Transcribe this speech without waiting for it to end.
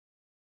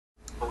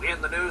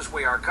In the news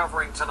we are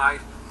covering tonight,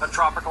 a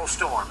tropical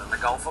storm in the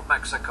Gulf of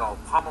Mexico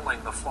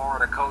pummeling the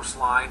Florida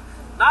coastline.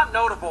 Not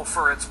notable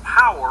for its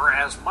power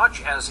as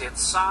much as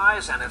its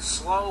size and its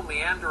slow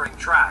meandering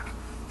track.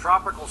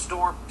 Tropical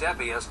storm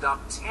Debby has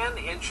dumped 10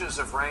 inches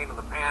of rain in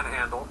the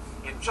Panhandle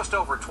in just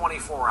over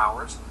 24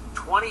 hours.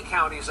 20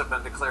 counties have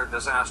been declared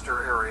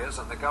disaster areas,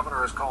 and the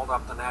governor has called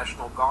up the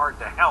National Guard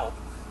to help.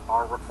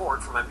 Our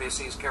report from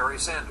NBC's Kerry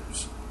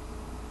Sanders.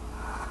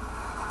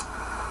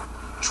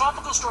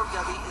 Tropical storm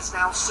Debby is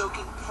now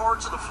soaking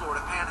parts of the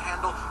Florida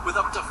Panhandle with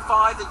up to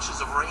 5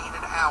 inches of rain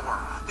an hour.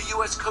 The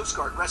U.S. Coast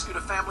Guard rescued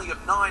a family of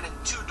 9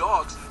 and 2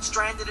 dogs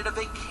stranded in a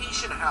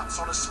vacation house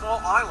on a small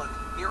island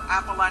near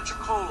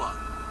Apalachicola.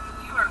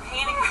 You are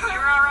panicking.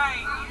 You're all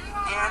right.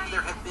 And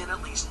there have been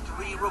at least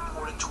 3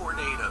 reported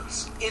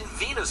tornadoes. In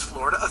Venus,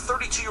 Florida, a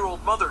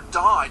 32-year-old mother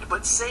died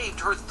but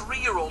saved her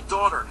 3-year-old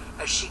daughter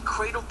as she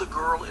cradled the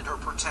girl in her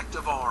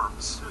protective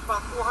arms. There's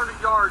about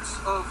 400 yards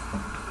of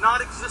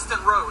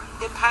non-existent road.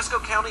 In Pasco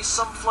County,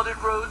 some flooded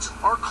roads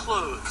are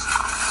closed,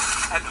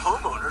 and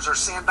homeowners are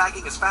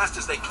sandbagging as fast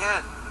as they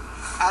can.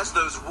 As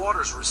those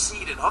waters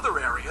recede in other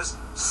areas,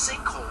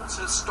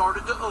 sinkholes have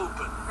started to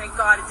open. Thank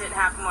God it didn't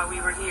happen while we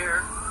were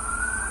here,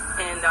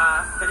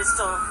 but it's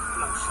still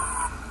emotional.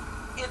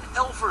 In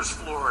Elfers,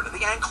 Florida,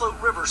 the Anclote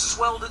River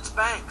swelled its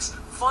banks.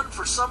 Fun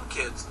for some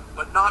kids,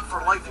 but not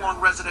for lifelong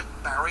resident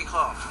Barry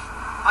Huff.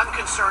 I'm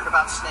concerned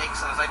about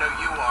snakes, as I know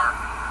you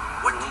are.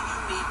 What do you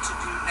need to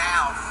do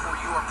now for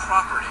your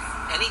property?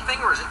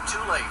 Anything, or is it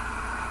too late?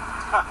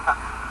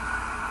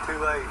 Too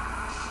late.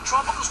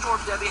 Tropical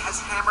storm Debby has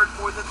hammered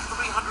more than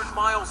 300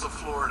 miles of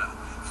Florida.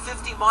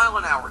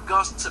 50-mile-an-hour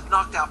gusts have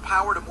knocked out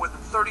power to more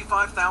than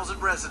 35,000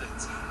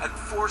 residents and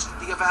forced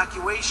the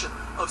evacuation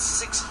of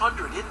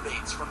 600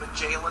 inmates from a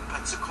jail in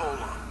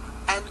Pensacola.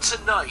 And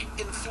tonight,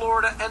 in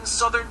Florida and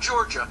southern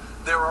Georgia,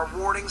 there are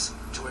warnings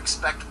to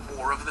expect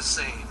more of the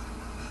same.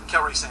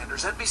 Kerry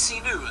Sanders,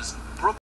 NBC News,